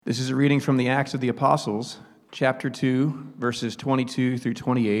This is a reading from the Acts of the Apostles, chapter 2, verses 22 through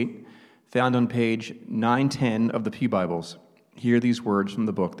 28, found on page 910 of the Pew Bibles. Hear these words from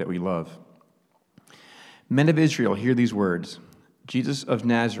the book that we love. Men of Israel, hear these words. Jesus of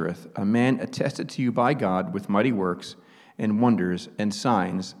Nazareth, a man attested to you by God with mighty works and wonders and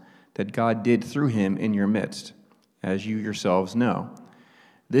signs that God did through him in your midst, as you yourselves know.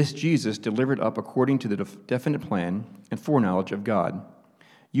 This Jesus delivered up according to the definite plan and foreknowledge of God.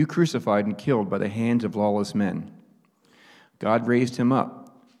 You crucified and killed by the hands of lawless men. God raised him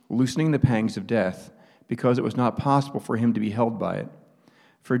up, loosening the pangs of death, because it was not possible for him to be held by it.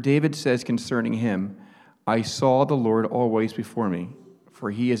 For David says concerning him, I saw the Lord always before me,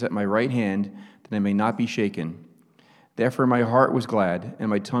 for he is at my right hand, that I may not be shaken. Therefore my heart was glad, and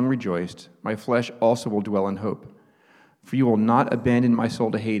my tongue rejoiced. My flesh also will dwell in hope. For you will not abandon my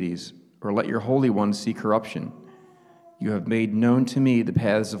soul to Hades, or let your Holy One see corruption. You have made known to me the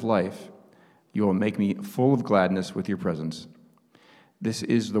paths of life. You will make me full of gladness with your presence. This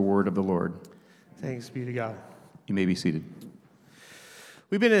is the word of the Lord. Thanks be to God. You may be seated.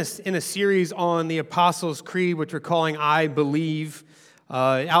 We've been in a series on the Apostles' Creed, which we're calling I Believe.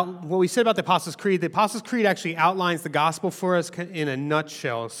 What we said about the Apostles' Creed actually outlines the gospel for us in a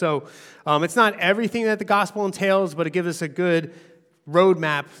nutshell. So it's not everything that the gospel entails, but it gives us a good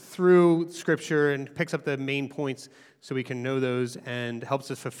roadmap through Scripture and picks up the main points so we can know those and helps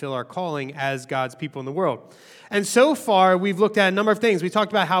us fulfill our calling as God's people in the world. And so far, we've looked at a number of things. We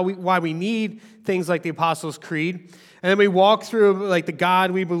talked about why we need things like the Apostles' Creed. And then we walked through the God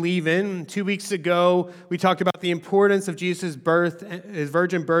we believe in. 2 weeks ago, we talked about the importance of Jesus' birth, his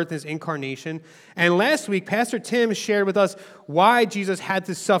virgin birth, his incarnation. And last week, Pastor Tim shared with us why Jesus had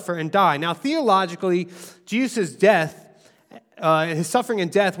to suffer and die. Now, theologically, Jesus' death, his suffering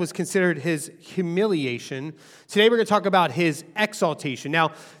and death was considered his humiliation. Today we're going to talk about his exaltation.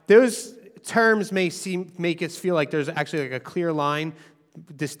 Now, those terms make us feel like there's actually a clear line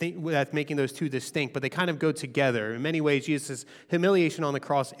distinct that's making those two distinct, but they kind of go together. In many ways, Jesus' humiliation on the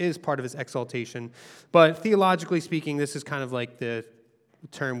cross is part of his exaltation. But theologically speaking, this is kind of like the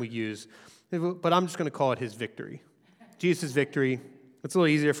term we use. But I'm just going to call it his victory. Jesus' victory. It's a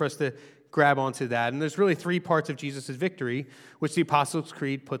little easier for us to grab onto that. And there's really three parts of Jesus' victory, which the Apostles'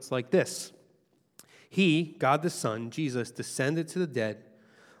 Creed puts like this. He, God the Son, Jesus, descended to the dead.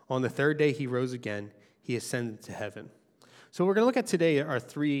 On the third day he rose again. He ascended to heaven. So what we're going to look at today are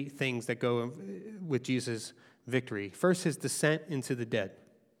three things that go with Jesus' victory. First, his descent into the dead.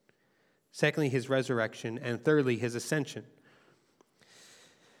 Secondly, his resurrection. And thirdly, his ascension.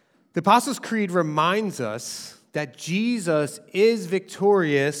 The Apostles' Creed reminds us that Jesus is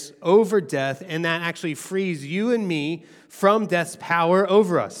victorious over death, and that actually frees you and me from death's power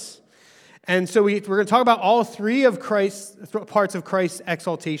over us. And so we're going to talk about all three of parts of Christ's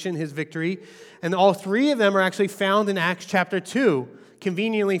exaltation, his victory, and all three of them are actually found in Acts chapter 2.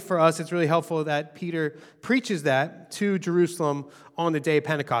 Conveniently for us, it's really helpful that Peter preaches that to Jerusalem on the day of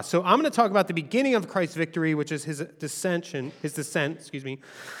Pentecost. So I'm going to talk about the beginning of Christ's victory, which is his descent,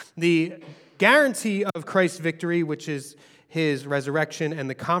 the guarantee of Christ's victory, which is his resurrection, and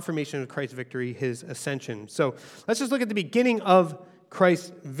the confirmation of Christ's victory, his ascension. So let's just look at the beginning of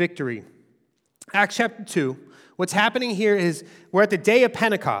Christ's victory. Acts chapter 2. What's happening here is we're at the day of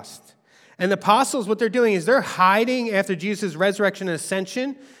Pentecost. And the apostles, what they're doing is they're hiding after Jesus' resurrection and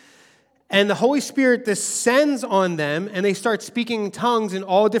ascension. And the Holy Spirit descends on them, and they start speaking in tongues in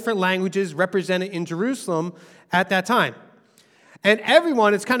all different languages represented in Jerusalem at that time. And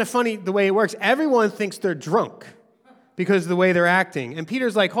everyone, it's kind of funny the way it works, everyone thinks they're drunk because of the way they're acting. And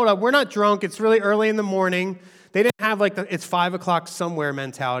Peter's like, hold up, we're not drunk. It's really early in the morning. They didn't have it's 5 o'clock somewhere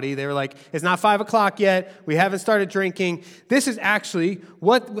mentality. They were like, it's not 5 o'clock yet. We haven't started drinking. This is actually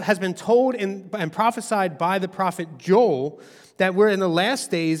what has been told and prophesied by the prophet Joel, that we're in the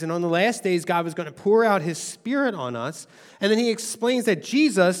last days, and on the last days, God was going to pour out his Spirit on us. And then he explains that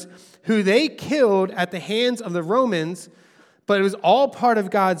Jesus, who they killed at the hands of the Romans, but it was all part of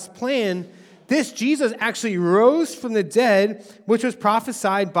God's plan, this Jesus actually rose from the dead, which was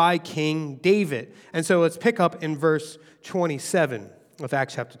prophesied by King David. And so let's pick up in verse 27 of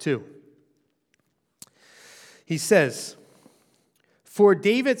Acts chapter 2. He says, for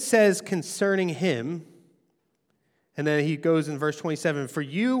David says concerning him, and then he goes in verse 27, for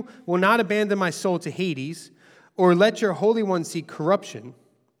you will not abandon my soul to Hades, or let your Holy One see corruption.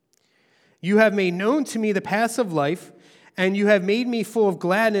 You have made known to me the paths of life, and you have made me full of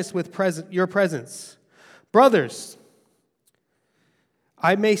gladness with your presence. Brothers,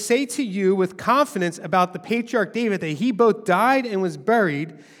 I may say to you with confidence about the patriarch David that he both died and was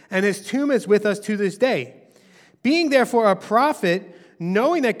buried, and his tomb is with us to this day. Being therefore a prophet,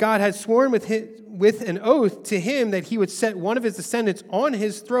 knowing that God had sworn with an oath to him that he would set one of his descendants on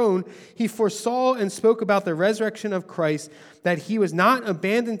his throne, he foresaw and spoke about the resurrection of Christ, that he was not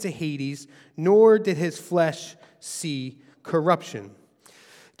abandoned to Hades, nor did his flesh see corruption.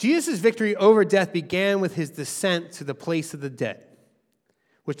 Jesus' victory over death began with his descent to the place of the dead,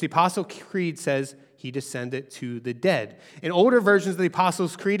 which the Apostle Creed says he descended to the dead. In older versions of the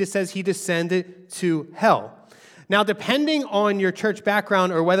Apostles' Creed, it says he descended to hell. Now, depending on your church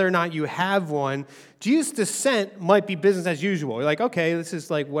background or whether or not you have one, Jesus' descent might be business as usual. You're like, okay, this is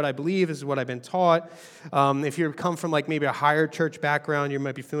like what I believe, this is what I've been taught. If you come from like maybe a higher church background, you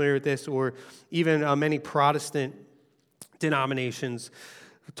might be familiar with this, or even many Protestant denominations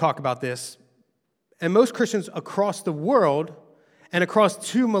talk about this. And most Christians across the world and across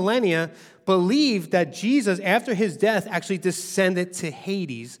 2 millennia believe that Jesus, after his death, actually descended to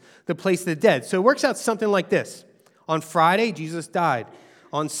Hades, the place of the dead. So it works out something like this. On Friday, Jesus died.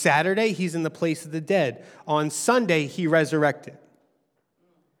 On Saturday, he's in the place of the dead. On Sunday, he resurrected.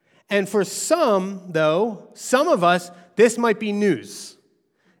 And for some, though, some of us, this might be news.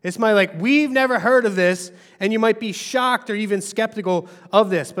 This might like, we've never heard of this, and you might be shocked or even skeptical of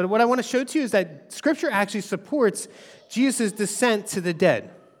this. But what I want to show to you is that Scripture actually supports Jesus' descent to the dead.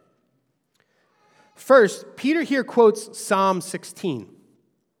 First, Peter here quotes Psalm 16.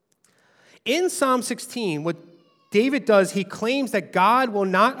 In Psalm 16, what David does, he claims that God will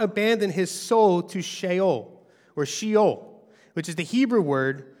not abandon his soul to Sheol, which is the Hebrew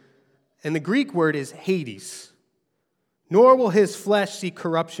word, and the Greek word is Hades. Nor will his flesh see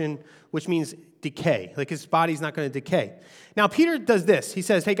corruption, which means decay. Like his body's not going to decay. Now, Peter does this. He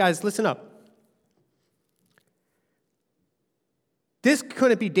says, hey guys, listen up. This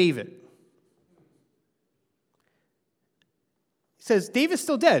couldn't be David. He says, David's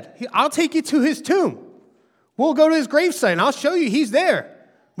still dead. I'll take you to his tomb. We'll go to his gravesite, and I'll show you he's there.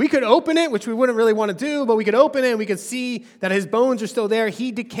 We could open it, which we wouldn't really want to do, but we could open it, and we could see that his bones are still there.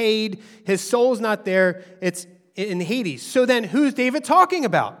 He decayed. His soul's not there. It's in Hades. So then, who's David talking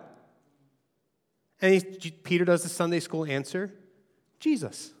about? And Peter does the Sunday school answer,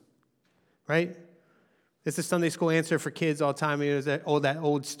 Jesus, right? It's the Sunday school answer for kids all the time. There's that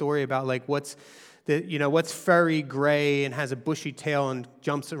old story about like what's furry, gray, and has a bushy tail and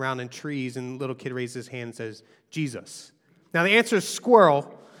jumps around in trees, and little kid raises his hand and says, Jesus. Now the answer is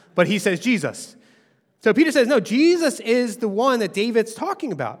squirrel, but he says Jesus. So Peter says, no, Jesus is the one that David's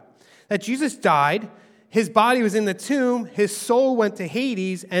talking about. That Jesus died, his body was in the tomb, his soul went to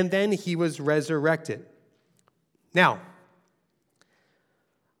Hades, and then he was resurrected. Now,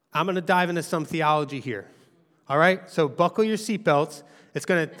 I'm going to dive into some theology here. All right? So buckle your seatbelts.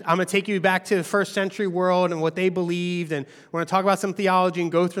 I'm going to take you back to the first century world and what they believed, and we're going to talk about some theology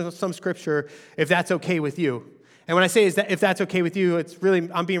and go through some scripture, if that's okay with you. And when I say if that's okay with you, it's really,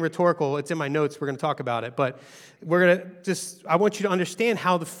 I'm being rhetorical. It's in my notes. We're going to talk about it. But I want you to understand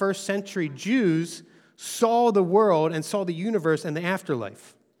how the first century Jews saw the world and saw the universe and the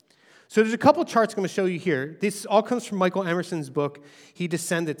afterlife. So there's a couple charts I'm going to show you here. This all comes from Michael Emerson's book, He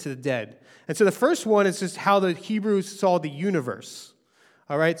Descended to the Dead. And so the first one is just how the Hebrews saw the universe.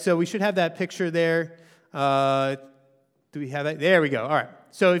 All right, so we should have that picture there. Do we have that? There we go. All right.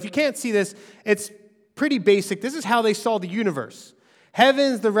 So if you can't see this, it's pretty basic. This is how they saw the universe.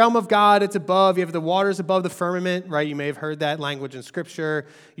 Heaven's the realm of God. It's above. You have the waters above the firmament, right? You may have heard that language in Scripture.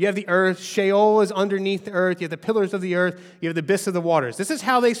 You have the earth. Sheol is underneath the earth. You have the pillars of the earth. You have the abyss of the waters. This is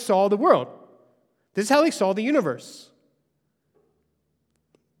how they saw the world. This is how they saw the universe.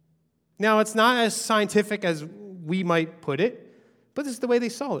 Now, it's not as scientific as we might put it, but this is the way they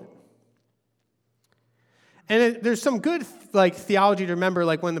saw it. And there's some good theology to remember,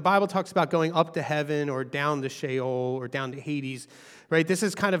 like when the Bible talks about going up to heaven or down to Sheol or down to Hades, right? This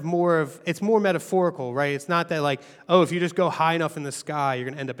is kind of it's more metaphorical, right? It's not that if you just go high enough in the sky, you're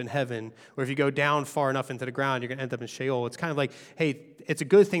going to end up in heaven. Or if you go down far enough into the ground, you're going to end up in Sheol. It's kind of like, hey, it's a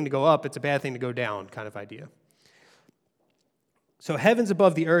good thing to go up, it's a bad thing to go down kind of idea. So heaven's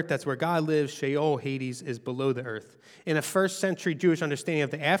above the earth, that's where God lives. Sheol, Hades, is below the earth. In a first century Jewish understanding of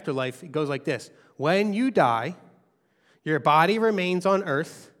the afterlife, it goes like this. When you die, your body remains on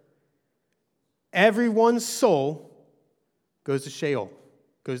earth. Everyone's soul goes to Sheol,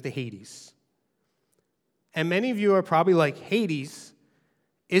 goes to Hades. And many of you are probably like, Hades,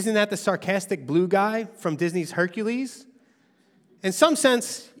 isn't that the sarcastic blue guy from Disney's Hercules? In some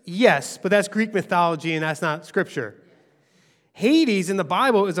sense, yes, but that's Greek mythology and that's not Scripture. Hades in the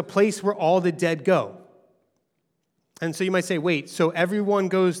Bible is a place where all the dead go. And so you might say, wait, so everyone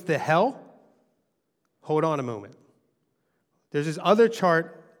goes to hell? Hold on a moment. There's this other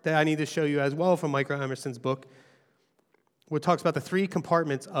chart that I need to show you as well from Michael Emerson's book, where it talks about the three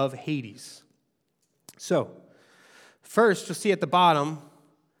compartments of Hades. So, first, you'll see at the bottom,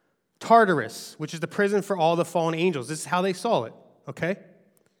 Tartarus, which is the prison for all the fallen angels. This is how they saw it, okay?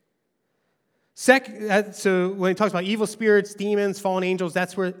 So when it talks about evil spirits, demons, fallen angels,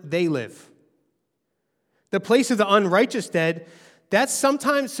 that's where they live. The place of the unrighteous dead, that's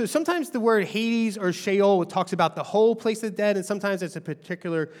sometimes the word Hades or Sheol talks about the whole place of the dead, and sometimes it's a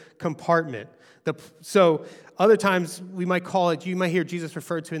particular compartment. So other times you might hear Jesus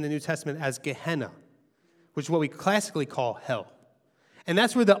referred to in the New Testament as Gehenna, which is what we classically call hell. And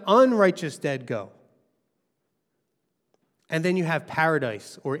that's where the unrighteous dead go. And then you have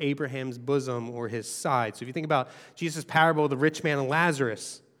paradise, or Abraham's bosom, or his side. So if you think about Jesus' parable of the rich man and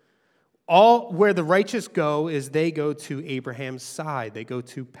Lazarus, all where the righteous go is they go to Abraham's side. They go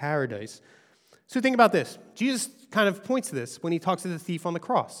to paradise. So think about this. Jesus kind of points to this when he talks to the thief on the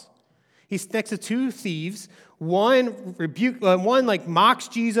cross. He's next to two thieves. One mocks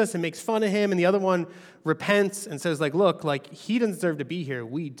Jesus and makes fun of him, and the other one repents and says, look, he doesn't deserve to be here.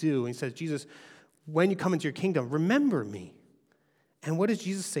 We do. And he says, Jesus, when you come into your kingdom, remember me. And what does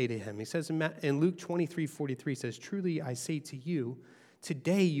Jesus say to him? He says in Luke 23:43, says, truly I say to you,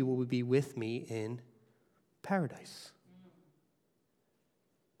 today you will be with me in paradise,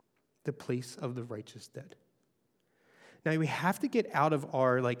 the place of the righteous dead. Now, we have to get out of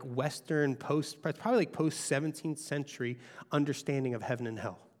our Western probably post-17th century understanding of heaven and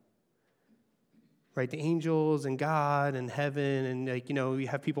hell. Right? The angels and God and heaven, and you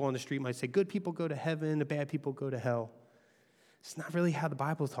have people on the street might say, good people go to heaven, the bad people go to hell. It's not really how the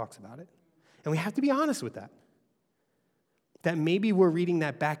Bible talks about it. And we have to be honest with that. That maybe we're reading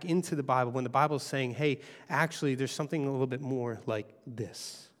that back into the Bible when the Bible's saying, hey, actually, there's something a little bit more like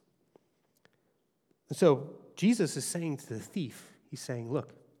this. And so Jesus is saying to the thief, he's saying,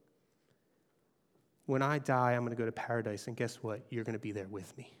 look, when I die, I'm going to go to paradise, and guess what? You're going to be there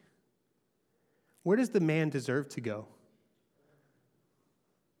with me. Where does the man deserve to go?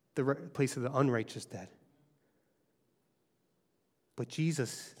 The place of the unrighteous dead. But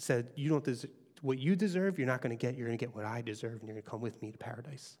Jesus said, you don't deserve what you deserve, you're not going to get. You're going to get what I deserve, and you're going to come with me to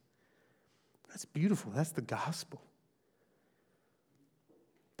paradise. That's beautiful. That's the gospel.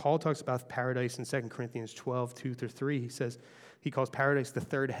 Paul talks about paradise in 2 Corinthians 12:2-3. He calls paradise the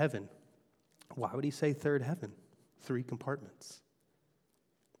third heaven. Why would he say third heaven? 3 compartments.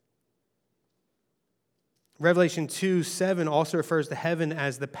 Revelation 2:7 also refers to heaven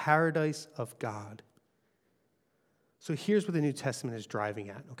as the paradise of God. So here's what the New Testament is driving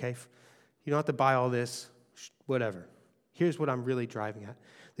at, okay? You don't have to buy all this, whatever. Here's what I'm really driving at.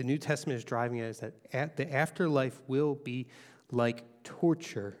 The New Testament is driving at is that the afterlife will be like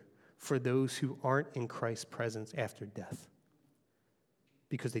torture for those who aren't in Christ's presence after death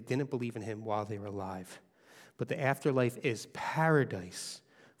because they didn't believe in him while they were alive. But the afterlife is paradise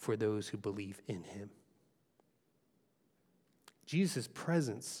for those who believe in him. Jesus'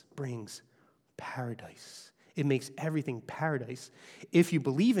 presence brings paradise. It makes everything paradise if you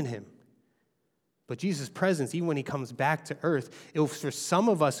believe in him. But Jesus' presence, even when he comes back to earth, for some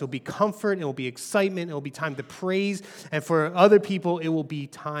of us, it will be comfort, it will be excitement, it will be time to praise, and for other people, it will be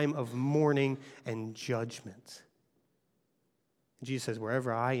time of mourning and judgment. And Jesus says,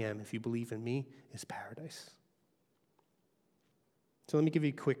 wherever I am, if you believe in me, is paradise. So let me give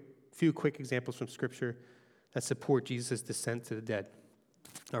you a few quick examples from Scripture that support Jesus' descent to the dead.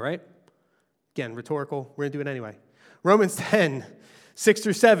 All right? Again, rhetorical. We're going to do it anyway. Romans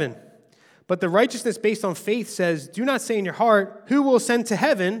 10:6-7. But the righteousness based on faith says, do not say in your heart, who will ascend to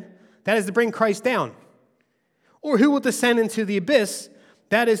heaven? That is to bring Christ down. Or who will descend into the abyss?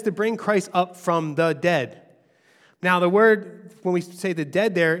 That is to bring Christ up from the dead. Now, the word, when we say the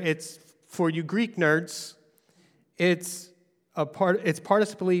dead there, it's, for you Greek nerds, it's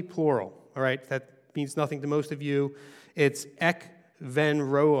participally plural. All right? That means nothing to most of you. It's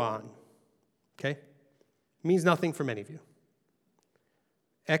ekvenroon. Okay? It means nothing for many of you.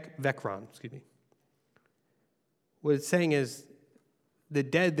 Ekvekron, excuse me. What it's saying is the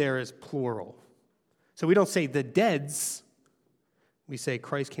dead there is plural. So we don't say the deads. We say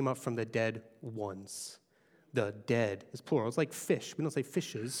Christ came up from the dead ones. The dead is plural. It's like fish. We don't say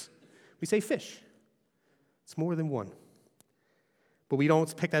fishes. We say fish. It's more than one. But we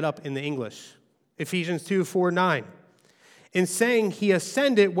don't pick that up in the English. Ephesians 2:4-9. In saying he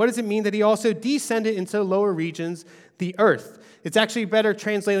ascended, what does it mean that he also descended into the lower regions, the earth? It's actually better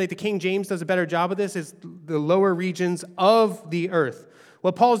translated, like the King James does a better job of this, is the lower regions of the earth.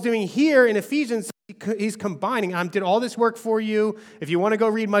 What Paul's doing here in Ephesians, he's combining. I did all this work for you. If you want to go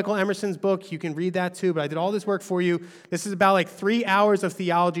read Michael Emerson's book, you can read that too, but I did all this work for you. This is about 3 hours of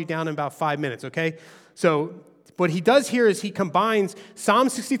theology down in about 5 minutes, okay? So what he does here is he combines Psalm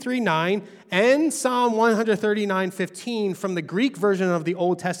 63:9 and Psalm 139:15 from the Greek version of the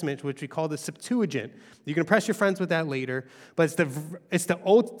Old Testament, which we call the Septuagint. You can impress your friends with that later, but it's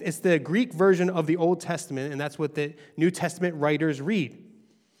the Greek version of the Old Testament, and that's what the New Testament writers read.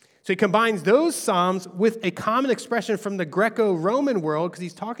 So he combines those Psalms with a common expression from the Greco-Roman world, because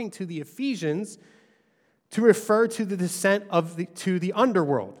he's talking to the Ephesians, to refer to the descent to the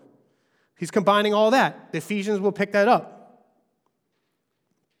underworld. He's combining all that. The Ephesians will pick that up.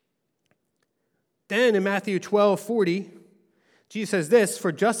 Then in Matthew 12:40, Jesus says this,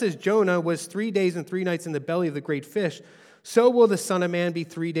 "For just as Jonah was 3 days and 3 nights in the belly of the great fish, so will the Son of Man be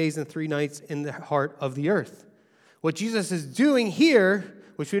 3 days and 3 nights in the heart of the earth." What Jesus is doing here,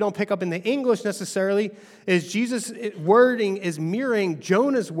 which we don't pick up in the English necessarily, is Jesus' wording is mirroring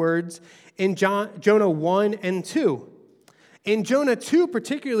Jonah's words in Jonah 1 and 2. In Jonah 2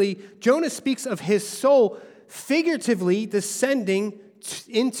 particularly, Jonah speaks of his soul figuratively descending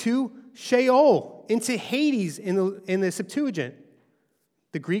into Sheol, into Hades in the Septuagint,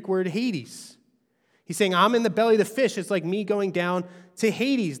 the Greek word Hades. He's saying, I'm in the belly of the fish. It's like me going down to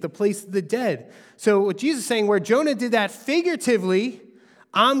Hades, the place of the dead. So what Jesus is saying, where Jonah did that figuratively,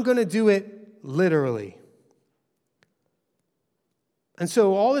 I'm going to do it literally. And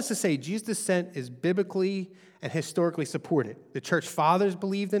so all this to say, Jesus' descent is biblically and historically supported. The church fathers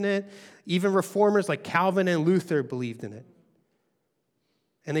believed in it. Even reformers like Calvin and Luther believed in it.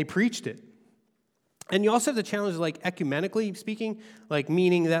 And they preached it. And you also have the challenge, like ecumenically speaking, like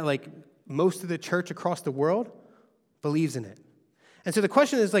meaning that like most of the church across the world believes in it. And so the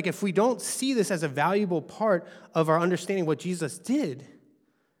question is, like, if we don't see this as a valuable part of our understanding what Jesus did,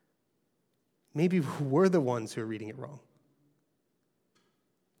 maybe we're the ones who are reading it wrong.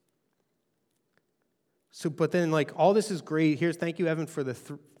 So, but then, like, all this is great. Thank you, Evan, for the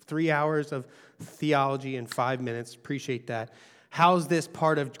 3 hours of theology in 5 minutes. Appreciate that. How's this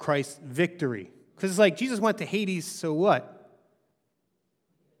part of Christ's victory? Because it's like Jesus went to Hades, so what?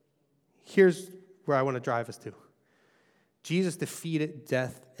 Here's where I want to drive us to. Jesus defeated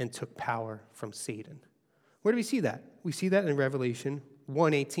death and took power from Satan. Where do we see that? We see that in Revelation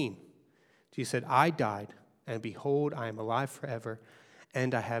 1:18. Jesus said, I died, and behold, I am alive forever,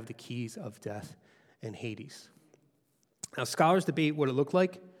 and I have the keys of death and Hades. Now, scholars debate what it looked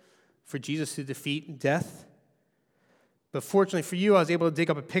like for Jesus to defeat death. But fortunately for you, I was able to dig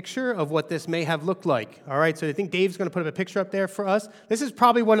up a picture of what this may have looked like. All right, so I think Dave's going to put up a picture up there for us. This is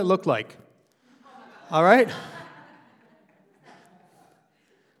probably what it looked like. All right?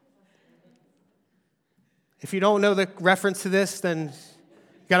 If you don't know the reference to this, then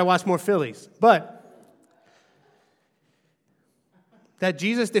you got to watch more Phillies. But that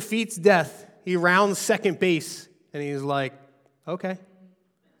Jesus defeats death, he rounds second base, and he's like, okay.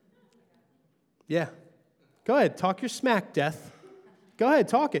 Yeah. Go ahead, talk your smack, death. Go ahead,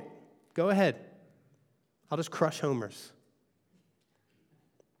 talk it. Go ahead. I'll just crush homers.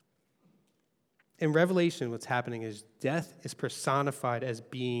 In Revelation, what's happening is death is personified as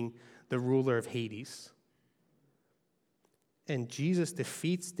being the ruler of Hades. And Jesus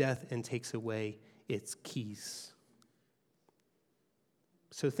defeats death and takes away its keys.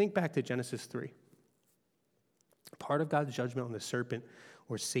 So think back to Genesis 3. Part of God's judgment on the serpent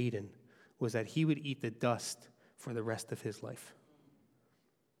or Satan was that he would eat the dust for the rest of his life.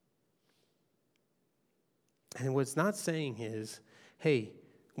 And what it's not saying is, hey,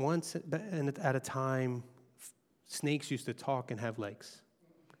 once at a time, snakes used to talk and have legs.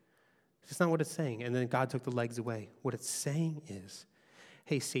 That's not what it's saying. And then God took the legs away. What it's saying is,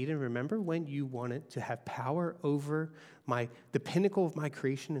 hey, Satan, remember when you wanted to have power over the pinnacle of my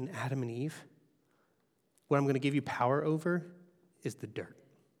creation in Adam and Eve? What I'm going to give you power over is the dirt.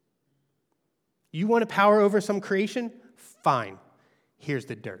 You want to power over some creation? Fine. Here's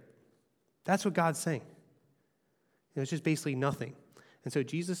the dirt. That's what God's saying. It was just basically nothing. And so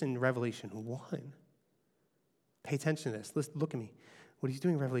Jesus in Revelation 1, pay attention to this. Look at me. What he's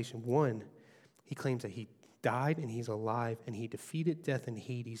doing in Revelation 1, he claims that he died and he's alive and he defeated death and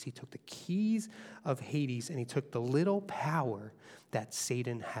Hades. He took the keys of Hades and he took the little power that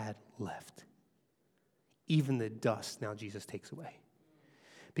Satan had left. Even the dust now Jesus takes away.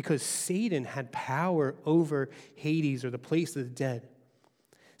 Because Satan had power over Hades, or the place of the dead.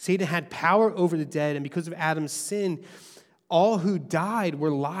 Satan had power over the dead, and because of Adam's sin, all who died were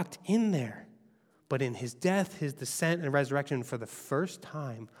locked in there. But in his death, his descent, and resurrection, for the first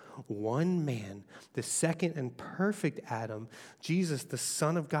time, one man, the second and perfect Adam, Jesus, the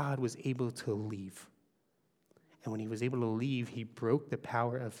Son of God, was able to leave. And when he was able to leave, he broke the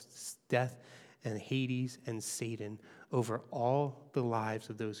power of death and Hades and Satan over all the lives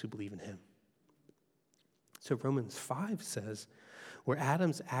of those who believe in him. So Romans 5 says, where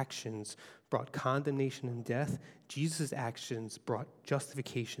Adam's actions brought condemnation and death, Jesus' actions brought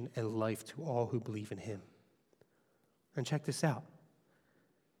justification and life to all who believe in him. And check this out.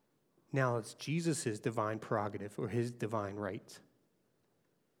 Now it's Jesus' divine prerogative or his divine right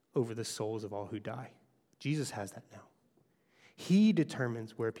over the souls of all who die. Jesus has that now. He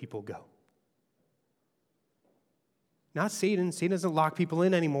determines where people go. Not Satan. Satan doesn't lock people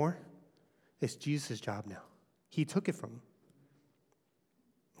in anymore. It's Jesus' job now. He took it from him.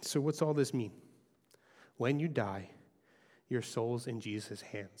 So what's all this mean? When you die, your soul's in Jesus'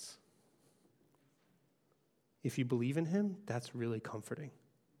 hands. If you believe in him, that's really comforting.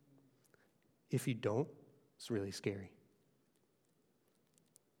 If you don't, it's really scary.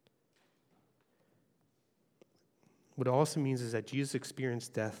 What it also means is that Jesus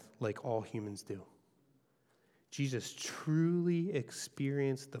experienced death like all humans do. Jesus truly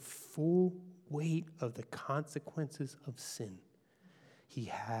experienced the full weight of the consequences of sin. He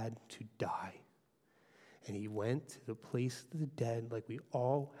had to die. And he went to the place of the dead like we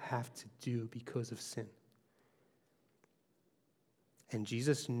all have to do because of sin. And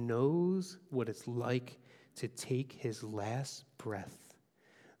Jesus knows what it's like to take his last breath,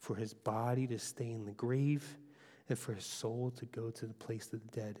 for his body to stay in the grave, and for his soul to go to the place of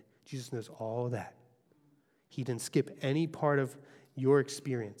the dead. Jesus knows all of that. He didn't skip any part of your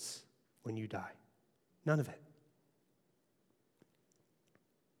experience when you die. None of it.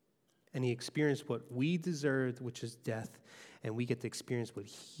 And he experienced what we deserved, which is death, and we get to experience what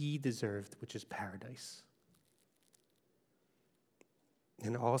he deserved, which is paradise.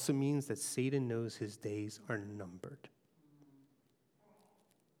 And it also means that Satan knows his days are numbered.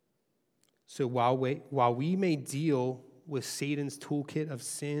 So while we may deal with Satan's toolkit of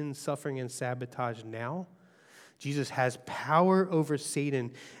sin, suffering, and sabotage now, Jesus has power over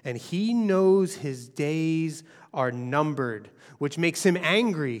Satan, and he knows his days are numbered, which makes him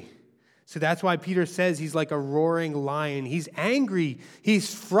angry. So that's why Peter says he's like a roaring lion. He's angry.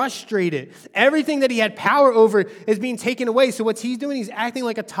 He's frustrated. Everything that he had power over is being taken away. So what's he doing? He's acting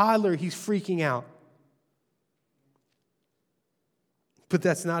like a toddler. He's freaking out. But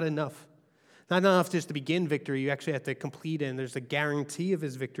that's not enough. Not enough just to begin victory. You actually have to complete it, and there's a guarantee of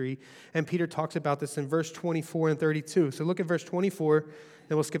his victory. And Peter talks about this in verse 24 and 32. So look at verse 24,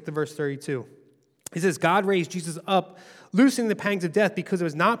 then we'll skip to verse 32. He says, God raised Jesus up, loosening the pangs of death because it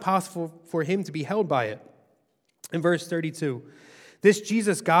was not possible for him to be held by it. In verse 32, this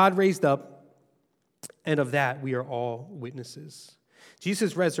Jesus God raised up, and of that we are all witnesses.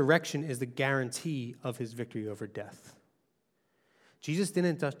 Jesus' resurrection is the guarantee of his victory over death. Jesus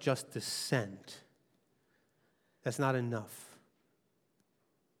didn't just descend. That's not enough.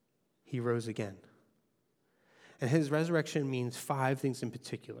 He rose again. And his resurrection means 5 things in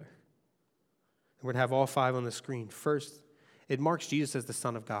particular. We're going to have all 5 on the screen. First, it marks Jesus as the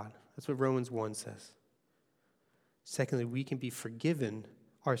Son of God. That's what Romans 1 says. Secondly, we can be forgiven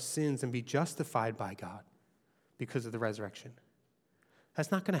our sins and be justified by God because of the resurrection.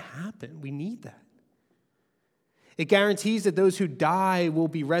 That's not going to happen. We need that. It guarantees that those who die will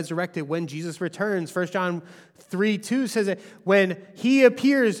be resurrected when Jesus returns. 1 John 3:2 says that when he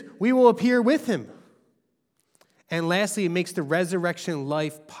appears, we will appear with him. And lastly, it makes the resurrection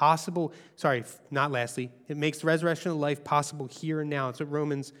life possible. It makes the resurrection of life possible here and now. That's what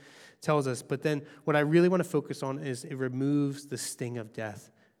Romans tells us. But then what I really want to focus on is it removes the sting of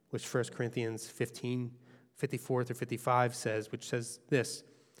death, which 1 Corinthians 15, 54 through 55 says, which says this: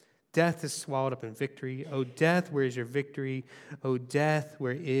 death is swallowed up in victory. O death, where is your victory? O death,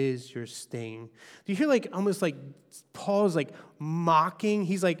 where is your sting? Do you hear almost like Paul's mocking?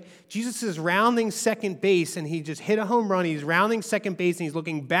 He's like, Jesus is rounding second base, and he just hit a home run. He's rounding second base, and he's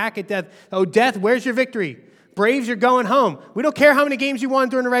looking back at death. Oh, death, where's your victory? Braves, you're going home. We don't care how many games you won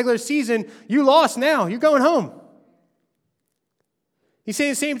during the regular season. You lost now. You're going home. He's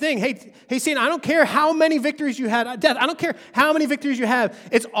saying the same thing. Hey, Satan, I don't care how many victories you had. Death, I don't care how many victories you have.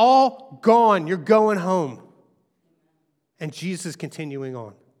 It's all gone. You're going home. And Jesus is continuing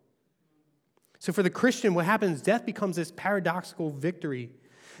on. So for the Christian, what happens, death becomes this paradoxical victory.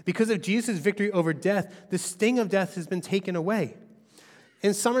 Because of Jesus' victory over death, the sting of death has been taken away.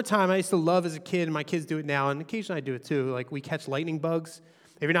 In summertime, I used to love as a kid, and my kids do it now, and occasionally I do it too. We catch lightning bugs.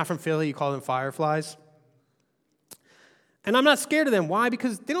 If you're not from Philly, you call them fireflies. And I'm not scared of them. Why?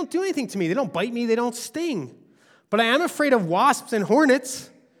 Because they don't do anything to me. They don't bite me. They don't sting. But I am afraid of wasps and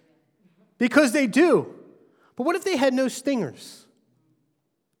hornets because they do. But what if they had no stingers?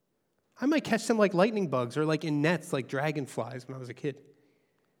 I might catch them like lightning bugs or in nets like dragonflies when I was a kid.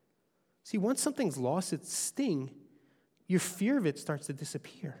 See, once something's lost its sting, your fear of it starts to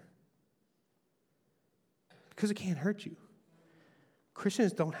disappear. Because it can't hurt you.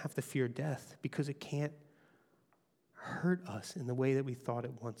 Christians don't have to fear death because it can't hurt us in the way that we thought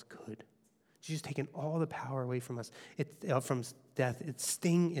it once could. Jesus taken all the power away from us, from death. Its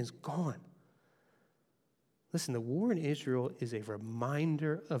sting is gone. Listen, the war in Israel is a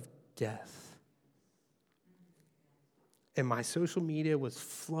reminder of death. And my social media was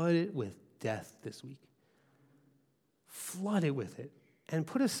flooded with death this week. Flooded with it. And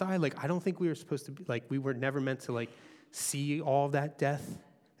put aside, I don't think we were supposed to be, we were never meant to, see all of that death.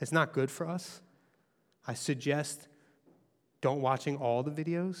 It's not good for us. I suggest don't watching all the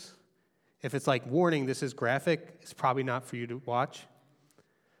videos. If it's warning, this is graphic, it's probably not for you to watch.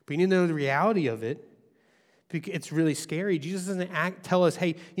 But you need to know the reality of it. It's really scary. Jesus doesn't tell us,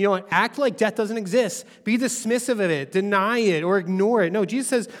 hey, you know what, act like death doesn't exist. Be dismissive of it, deny it, or ignore it. No, Jesus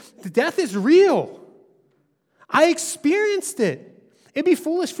says, the death is real. I experienced it. It'd be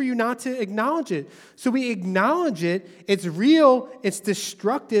foolish for you not to acknowledge it. So we acknowledge it. It's real. It's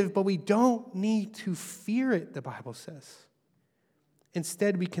destructive, but we don't need to fear it, the Bible says.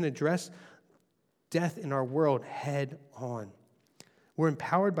 Instead, we can address death in our world head on. We're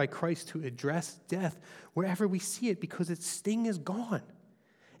empowered by Christ to address death wherever we see it because its sting is gone.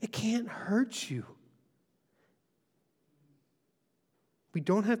 It can't hurt you. We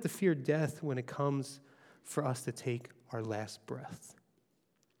don't have to fear death when it comes for us to take our last breath.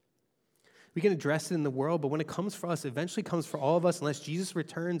 We can address it in the world, but when it comes for us, it eventually comes for all of us unless Jesus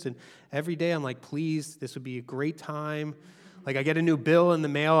returns. And every day I'm please, this would be a great time. I get a new bill in the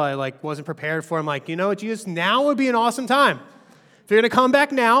mail I wasn't prepared for. I'm you know what, Jesus, now would be an awesome time. If you're going to come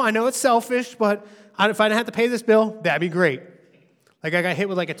back now, I know it's selfish, but if I didn't have to pay this bill, that'd be great. I got hit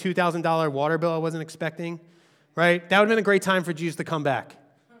with a $2,000 water bill I wasn't expecting, right? That would have been a great time for Jesus to come back.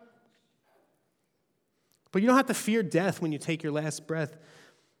 But you don't have to fear death when you take your last breath.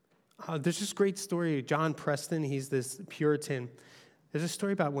 There's this great story. John Preston, he's this Puritan. There's a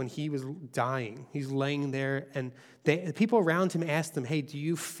story about when he was dying. He's laying there, and the people around him asked him, hey, do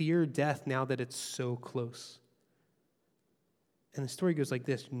you fear death now that it's so close? And the story goes like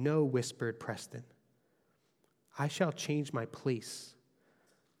this. No, whispered Preston. I shall change my place,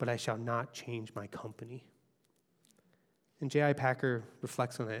 but I shall not change my company. And J.I. Packer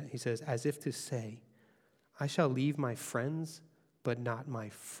reflects on it. He says, as if to say, I shall leave my friends, but not my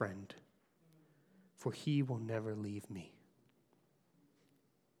friend, for he will never leave me.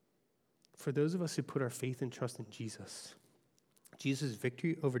 For those of us who put our faith and trust in Jesus, Jesus'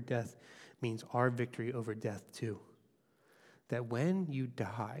 victory over death means our victory over death too. That when you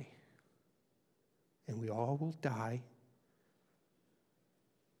die, and we all will die,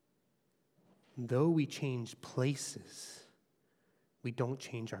 though we change places, we don't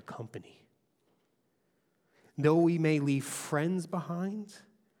change our company. Though we may leave friends behind,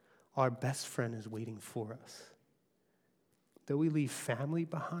 our best friend is waiting for us. Though we leave family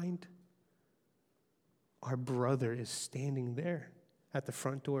behind, our brother is standing there at the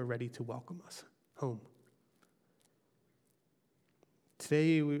front door ready to welcome us home.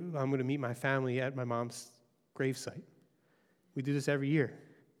 Today, I'm going to meet my family at my mom's gravesite. We do this every year.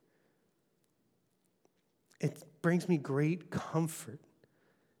 It brings me great comfort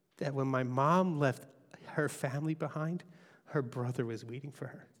that when my mom left her family behind, her brother was waiting for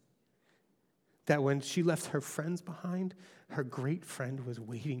her. That when she left her friends behind, her great friend was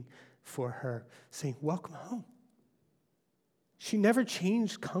waiting for her, saying, welcome home. She never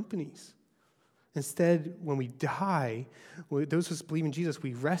changed companies. Instead, when we die, those of us believe in Jesus,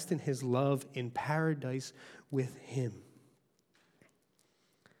 we rest in his love in paradise with him.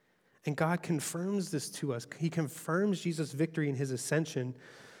 And God confirms this to us. He confirms Jesus' victory in his ascension.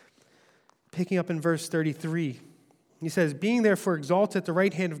 Picking up in verse 33, he says, being therefore exalted at the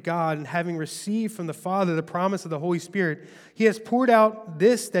right hand of God, and having received from the Father the promise of the Holy Spirit, he has poured out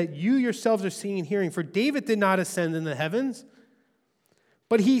this that you yourselves are seeing and hearing. For David did not ascend in the heavens,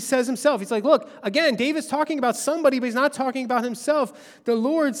 but he says himself, he's look, again, David's talking about somebody, but he's not talking about himself. The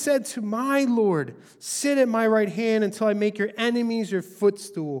Lord said to my Lord, sit at my right hand until I make your enemies your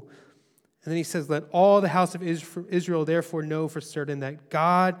footstool. And then he says, let all the house of Israel therefore know for certain that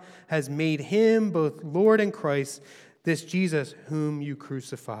God has made him both Lord and Christ, this Jesus whom you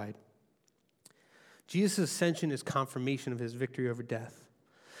crucified. Jesus' ascension is confirmation of his victory over death.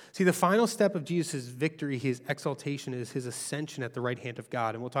 See, the final step of Jesus' victory, his exaltation, is his ascension at the right hand of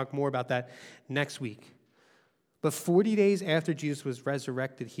God. And we'll talk more about that next week. But 40 days after Jesus was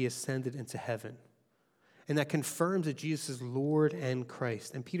resurrected, he ascended into heaven. And that confirms that Jesus is Lord and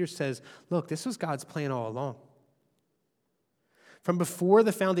Christ. And Peter says, look, this was God's plan all along. From before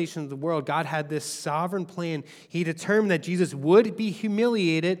the foundation of the world, God had this sovereign plan. He determined that Jesus would be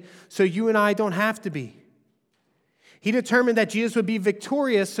humiliated so you and I don't have to be. He determined that Jesus would be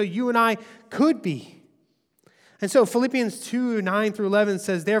victorious so you and I could be. And so Philippians 2, 9 through 11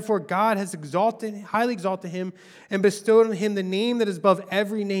 says, therefore God has highly exalted him and bestowed on him the name that is above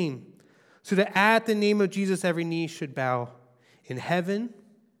every name, so that at the name of Jesus every knee should bow in heaven,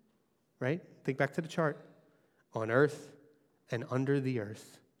 right? Think back to the chart. On earth and under the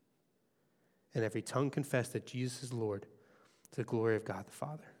earth. And every tongue confess that Jesus is Lord to the glory of God the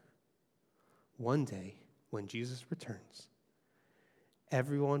Father. One day, when Jesus returns,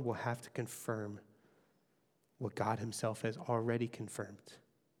 everyone will have to confirm what God himself has already confirmed.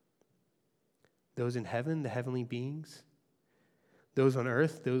 Those in heaven, the heavenly beings, those on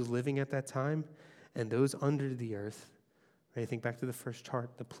earth, those living at that time, and those under the earth, right? Think back to the first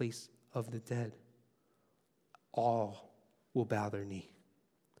chart, the place of the dead. All will bow their knee.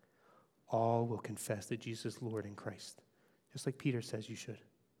 All will confess that Jesus is Lord in Christ, just like Peter says you should.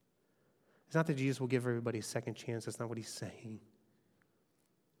 It's not that Jesus will give everybody a second chance. That's not what he's saying.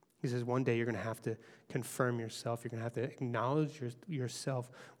 He says one day you're going to have to confirm yourself. You're going to have to acknowledge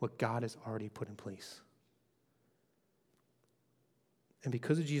yourself what God has already put in place. And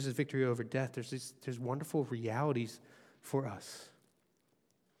because of Jesus' victory over death, there's wonderful realities for us.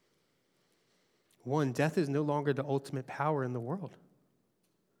 One, death is no longer the ultimate power in the world.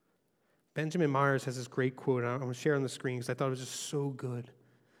 Benjamin Myers has this great quote, and I'm going to share on the screen because I thought it was just so good.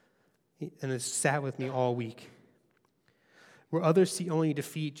 And it sat with me all week. Where others see only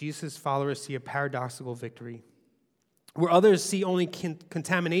defeat, Jesus' followers see a paradoxical victory. Where others see only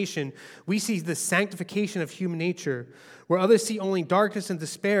contamination, we see the sanctification of human nature. Where others see only darkness and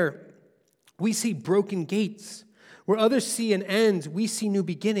despair, we see broken gates. Where others see an end, we see new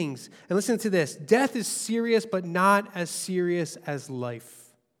beginnings. And listen to this. Death is serious, but not as serious as life.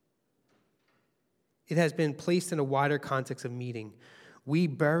 It has been placed in a wider context of meaning. We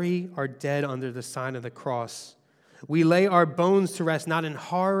bury our dead under the sign of the cross. We lay our bones to rest, not in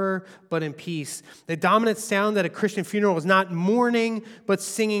horror, but in peace. The dominant sound at a Christian funeral is not mourning, but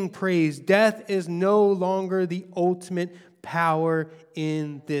singing praise. Death is no longer the ultimate power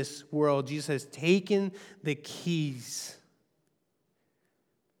in this world. Jesus has taken the keys.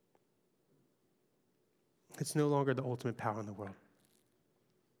 It's no longer the ultimate power in the world.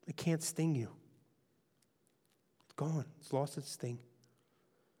 It can't sting you. It's gone. It's lost its sting.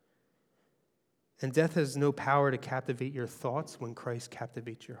 And death has no power to captivate your thoughts when Christ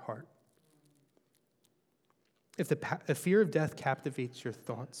captivates your heart. If the fear of death captivates your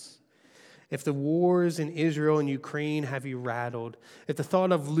thoughts, if the wars in Israel and Ukraine have you rattled, if the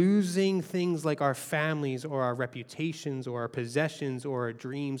thought of losing things like our families or our reputations or our possessions or our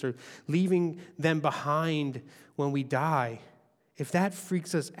dreams or leaving them behind when we die, if that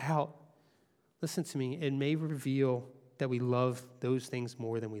freaks us out, listen to me, it may reveal that we love those things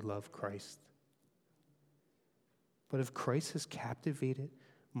more than we love Christ. But if Christ has captivated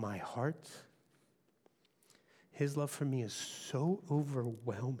my heart, his love for me is so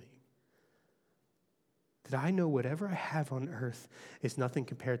overwhelming that I know whatever I have on earth is nothing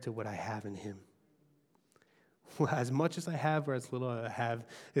compared to what I have in him. Well, as much as I have or as little I have,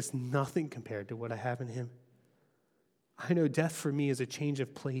 it's nothing compared to what I have in him. I know death for me is a change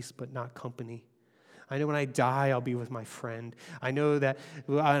of place, but not company. I know when I die, I'll be with my friend. I know that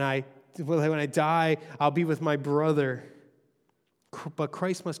when I die, I'll be with my brother. But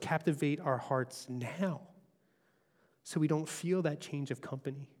Christ must captivate our hearts now so we don't feel that change of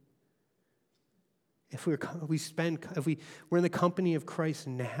company. If we're in the company of Christ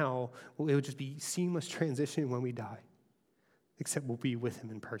now, well, it would just be seamless transition when we die, except we'll be with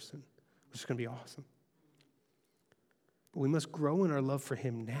him in person, which is going to be awesome. But we must grow in our love for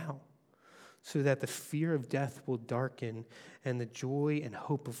him now, so that the fear of death will darken and the joy and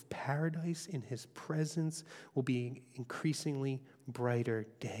hope of paradise in his presence will be increasingly brighter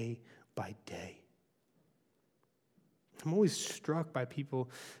day by day. I'm always struck by people,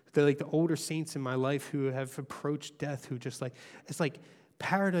 the older saints in my life who have approached death, who just it's like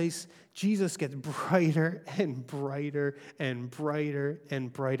paradise, Jesus gets brighter and brighter and brighter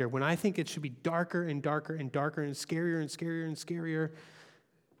and brighter. When I think it should be darker and darker and darker and scarier and scarier and scarier,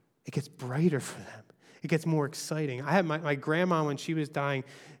 it gets brighter for them. It gets more exciting. I had my grandma, when she was dying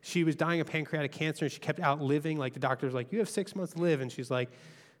of pancreatic cancer, and she kept outliving. Like the doctor was like, you have 6 months to live. And she's like,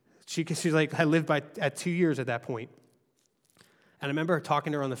 I lived at 2 years at that point. And I remember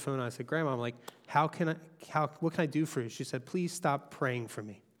talking to her on the phone, and I said, Grandma, I'm like, what can I do for you? She said, please stop praying for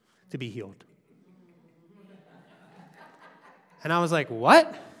me to be healed. And I was like,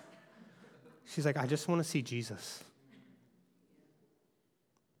 what? She's like, I just want to see Jesus.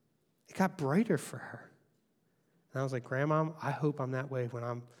 It got brighter for her. And I was like, Grandma, I hope I'm that way when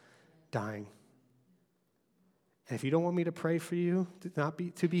I'm dying. And if you don't want me to pray for you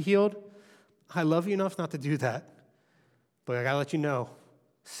to be healed, I love you enough not to do that. But I got to let you know,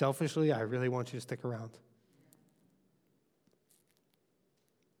 selfishly, I really want you to stick around.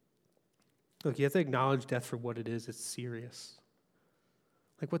 Look, you have to acknowledge death for what it is. It's serious.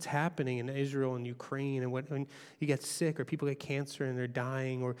 Like what's happening in Israel and Ukraine, and when you get sick or people get cancer and they're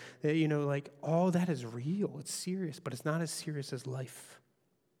dying, or, like all that is real. It's serious, but it's not as serious as life.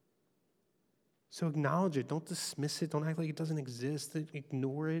 So acknowledge it. Don't dismiss it. Don't act like it doesn't exist.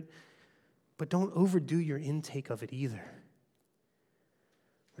 Ignore it. But don't overdo your intake of it either.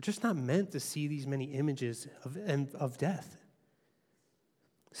 We're just not meant to see these many images of death.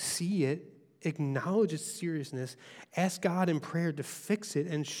 See it. Acknowledge its seriousness, ask God in prayer to fix it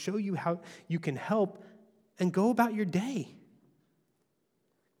and show you how you can help, and go about your day.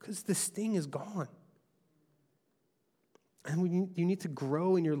 Because the sting is gone. And you need to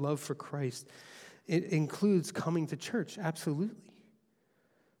grow in your love for Christ. It includes coming to church, absolutely.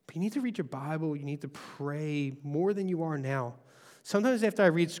 But you need to read your Bible, you need to pray more than you are now. Sometimes after I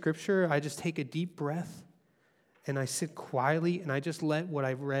read Scripture, I just take a deep breath, and I sit quietly, and I just let what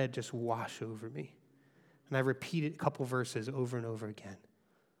I've read just wash over me. And I repeat it a couple verses over and over again.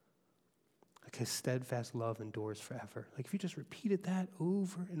 Like his steadfast love endures forever. Like if you just repeated that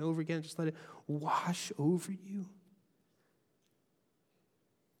over and over again, just let it wash over you.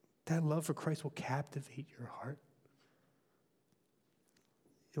 That love for Christ will captivate your heart.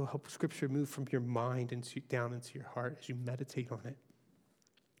 It will help Scripture move from your mind down into your heart as you meditate on it.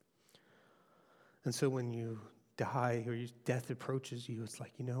 And so when you die or your death approaches you, it's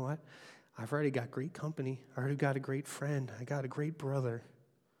like, you know what? I've already got great company. I already got a great friend. I got a great brother.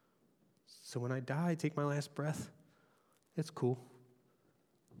 So when I die, take my last breath, it's cool.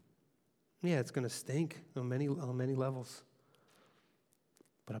 Yeah, it's going to stink on many levels.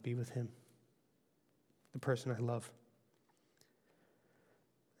 But I'll be with him, the person I love.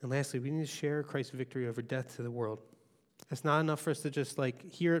 And lastly, we need to share Christ's victory over death to the world. It's not enough for us to just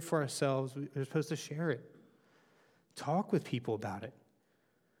hear it for ourselves. We're supposed to share it. Talk with people about it.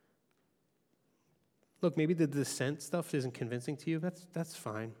 Look, maybe the descent stuff isn't convincing to you. That's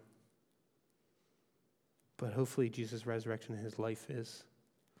fine. But hopefully Jesus' resurrection and his life is.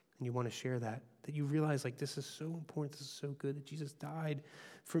 And you want to share that you realize this is so important, this is so good, that Jesus died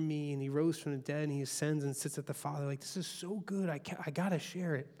for me and he rose from the dead and he ascends and sits at the Father. This is so good, I got to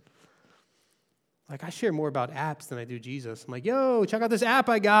share it. I share more about apps than I do Jesus. I'm yo, check out this app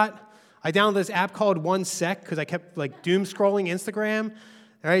I got. I downloaded this app called 1 Sec because I kept doom scrolling Instagram.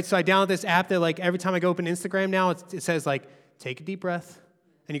 All right, so I downloaded this app that every time I go open Instagram now, it says take a deep breath,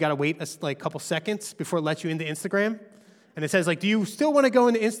 and you got to wait a couple seconds before it lets you into Instagram. And it says do you still want to go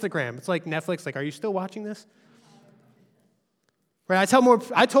into Instagram? It's like Netflix, are you still watching this? Right,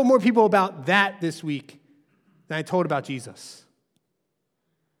 I told more people about that this week than I told about Jesus.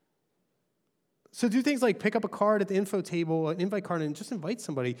 So do things like pick up a card at the info table, an invite card, and just invite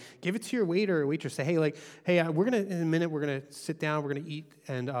somebody. Give it to your waiter or waitress. Say, hey, we're going to, in a minute, we're going to sit down, we're going to eat,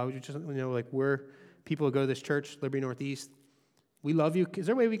 and just, we're people who go to this church, Liberty Northeast. We love you. Is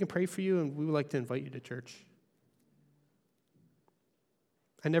there a way we can pray for you? And we would like to invite you to church.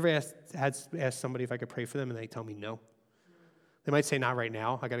 I never asked somebody if I could pray for them, and they tell me no. They might say, not right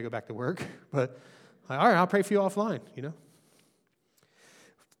now. I got to go back to work. But, all right, I'll pray for you offline,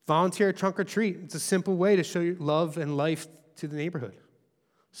 Volunteer trunk or treat. It's a simple way to show your love and life to the neighborhood.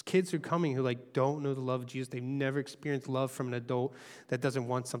 There's kids who are coming who don't know the love of Jesus. They've never experienced love from an adult that doesn't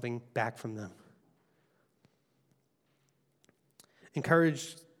want something back from them.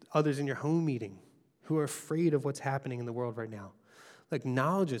 Encourage others in your home meeting who are afraid of what's happening in the world right now.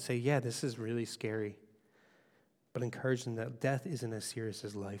 Acknowledge it. Say, yeah, this is really scary. But encourage them that death isn't as serious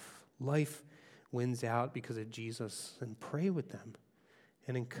as life. Life wins out because of Jesus. And pray with them.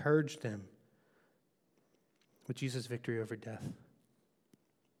 And encourage them with Jesus' victory over death.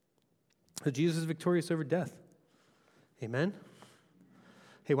 So Jesus is victorious over death. Amen?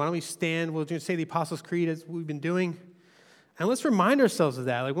 Hey, why don't we stand? We'll just say the Apostles' Creed as we've been doing. And let's remind ourselves of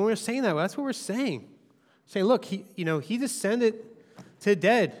that. When we're saying that, that's what we're saying. Saying, look, he descended to the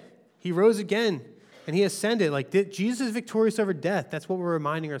dead. He rose again. And he ascended. Jesus is victorious over death. That's what we're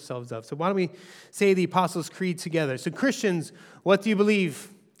reminding ourselves of. So why don't we say the Apostles' Creed together? So Christians, what do you believe?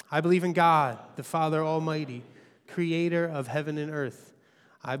 I believe in God, the Father Almighty, creator of heaven and earth.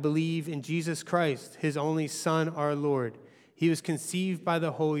 I believe in Jesus Christ, his only Son, our Lord. He was conceived by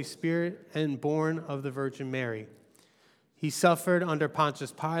the Holy Spirit and born of the Virgin Mary. He suffered under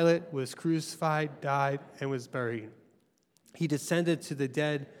Pontius Pilate, was crucified, died, and was buried. He descended to the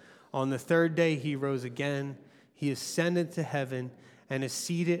dead. On the third day, he rose again. He ascended to heaven and is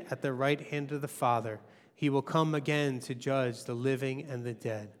seated at the right hand of the Father. he will come again to judge the living and the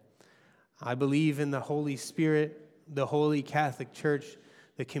dead. I believe in the Holy Spirit, the Holy Catholic Church,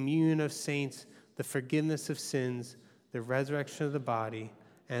 the communion of saints, the forgiveness of sins, the resurrection of the body,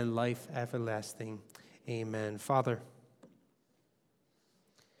 and life everlasting. Amen. Father,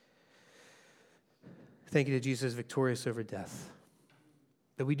 thank you that Jesus is victorious over death,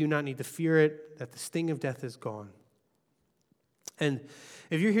 that we do not need to fear it, that the sting of death is gone. And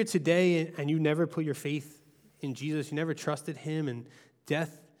if you're here today and you never put your faith in Jesus, you never trusted him, and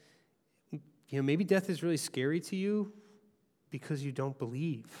death, maybe death is really scary to you because you don't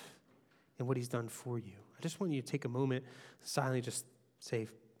believe in what he's done for you. I just want you to take a moment to silently just say,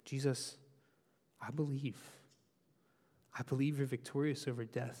 Jesus, I believe. I believe you're victorious over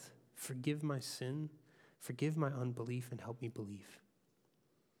death. Forgive my sin, forgive my unbelief, and help me believe.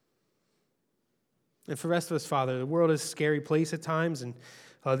 And for the rest of us, Father, the world is a scary place at times, and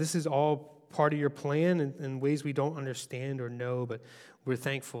this is all part of your plan in ways we don't understand or know, but we're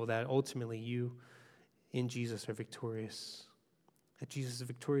thankful that ultimately you in Jesus are victorious, that Jesus is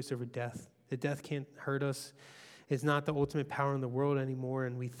victorious over death, that death can't hurt us. It's not the ultimate power in the world anymore,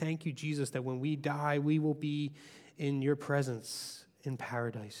 and we thank you, Jesus, that when we die, we will be in your presence in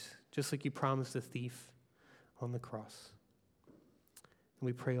paradise, just like you promised the thief on the cross. And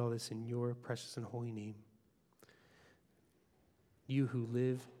we pray all this in your precious and holy name. You who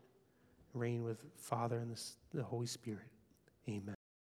live, reign with Father and the Holy Spirit. Amen.